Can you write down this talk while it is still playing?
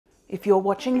If you're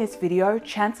watching this video,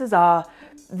 chances are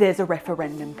there's a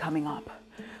referendum coming up.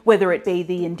 Whether it be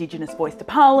the Indigenous voice to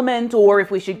Parliament, or if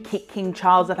we should kick King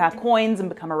Charles off our coins and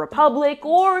become a republic,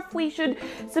 or if we should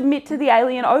submit to the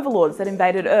alien overlords that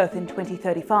invaded Earth in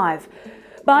 2035.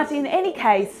 But in any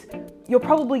case, you're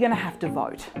probably going to have to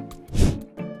vote.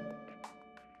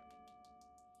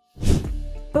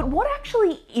 But what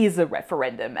actually is a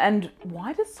referendum, and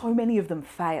why do so many of them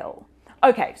fail?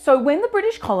 Okay, so when the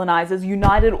British colonisers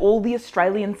united all the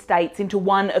Australian states into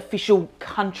one official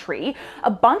country, a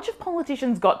bunch of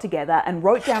politicians got together and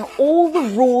wrote down all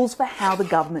the rules for how the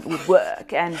government would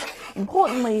work, and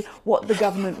importantly, what the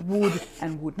government would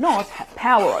and would not have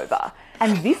power over.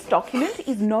 And this document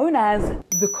is known as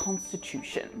the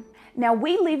Constitution. Now,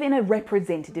 we live in a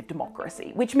representative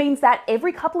democracy, which means that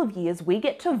every couple of years we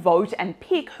get to vote and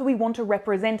pick who we want to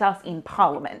represent us in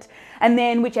Parliament. And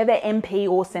then whichever MP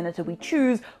or senator we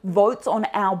choose votes on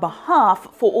our behalf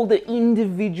for all the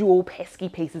individual pesky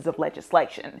pieces of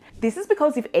legislation. This is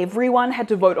because if everyone had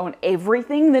to vote on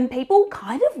everything, then people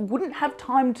kind of wouldn't have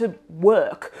time to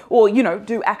work or,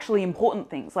 do actually important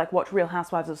things like watch Real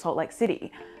Housewives of Salt Lake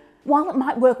City. While it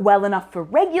might work well enough for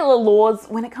regular laws,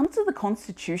 when it comes to the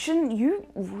Constitution, you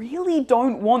really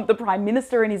don't want the Prime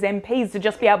Minister and his MPs to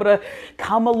just be able to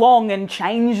come along and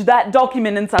change that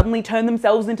document and suddenly turn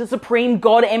themselves into supreme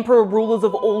God Emperor rulers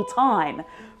of all time,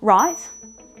 right?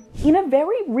 In a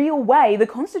very real way, the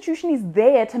Constitution is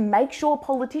there to make sure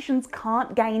politicians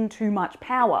can't gain too much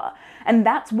power. And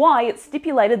that's why it's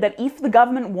stipulated that if the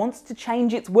government wants to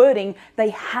change its wording, they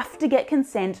have to get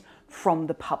consent from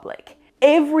the public.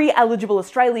 Every eligible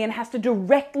Australian has to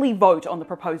directly vote on the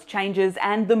proposed changes,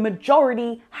 and the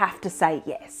majority have to say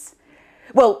yes.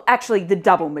 Well, actually the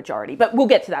double majority, but we'll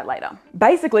get to that later.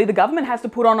 Basically, the government has to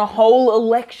put on a whole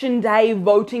election day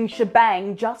voting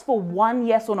shebang just for one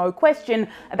yes or no question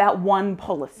about one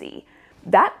policy.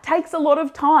 That takes a lot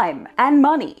of time and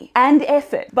money and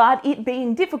effort, but it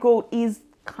being difficult is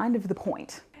kind of the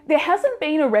point. There hasn't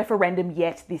been a referendum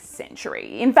yet this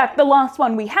century. In fact, the last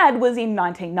one we had was in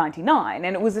 1999,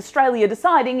 and it was Australia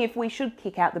deciding if we should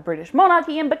kick out the British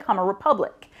monarchy and become a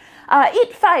republic.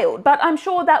 It failed, but I'm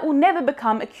sure that will never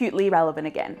become acutely relevant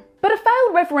again. But a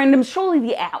failed referendum's surely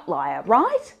the outlier,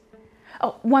 right?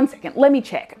 Oh, 1 second, let me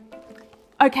check.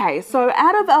 Okay, so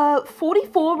out of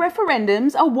 44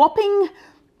 referendums, a whopping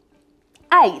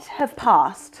 8 have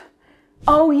passed.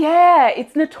 Oh yeah,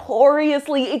 it's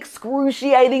notoriously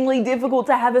excruciatingly difficult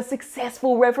to have a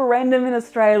successful referendum in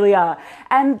Australia.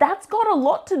 And that's got a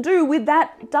lot to do with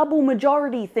that double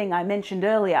majority thing I mentioned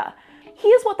earlier.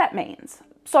 Here's what that means.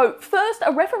 So first,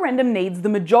 a referendum needs the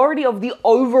majority of the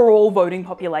overall voting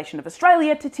population of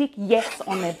Australia to tick yes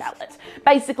on their ballot.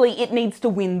 Basically, it needs to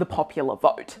win the popular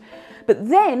vote. But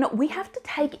then we have to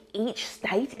take each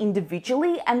state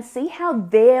individually and see how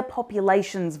their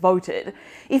populations voted.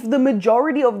 If the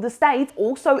majority of the states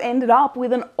also ended up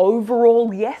with an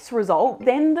overall yes result,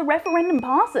 then the referendum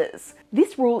passes.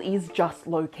 This rule is just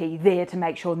low-key there to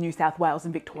make sure New South Wales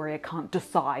and Victoria can't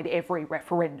decide every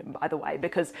referendum, by the way,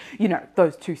 because,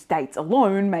 those two states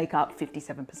alone make up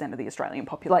 57% of the Australian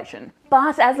population.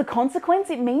 But as a consequence,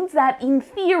 it means that, in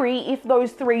theory, if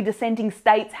those 3 dissenting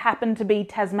states happen to be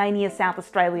Tasmania, South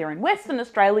Australia and Western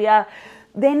Australia,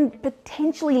 then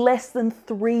potentially less than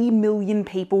 3 million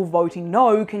people voting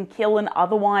no can kill an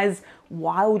otherwise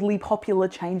wildly popular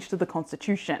change to the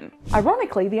Constitution.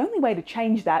 Ironically, the only way to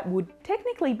change that would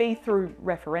technically be through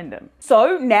referendum.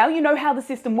 So now you know how the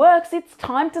system works, it's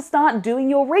time to start doing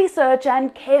your research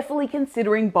and carefully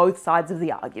considering both sides of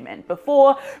the argument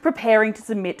before preparing to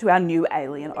submit to our new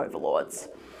alien overlords.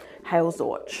 Hail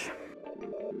Zorch.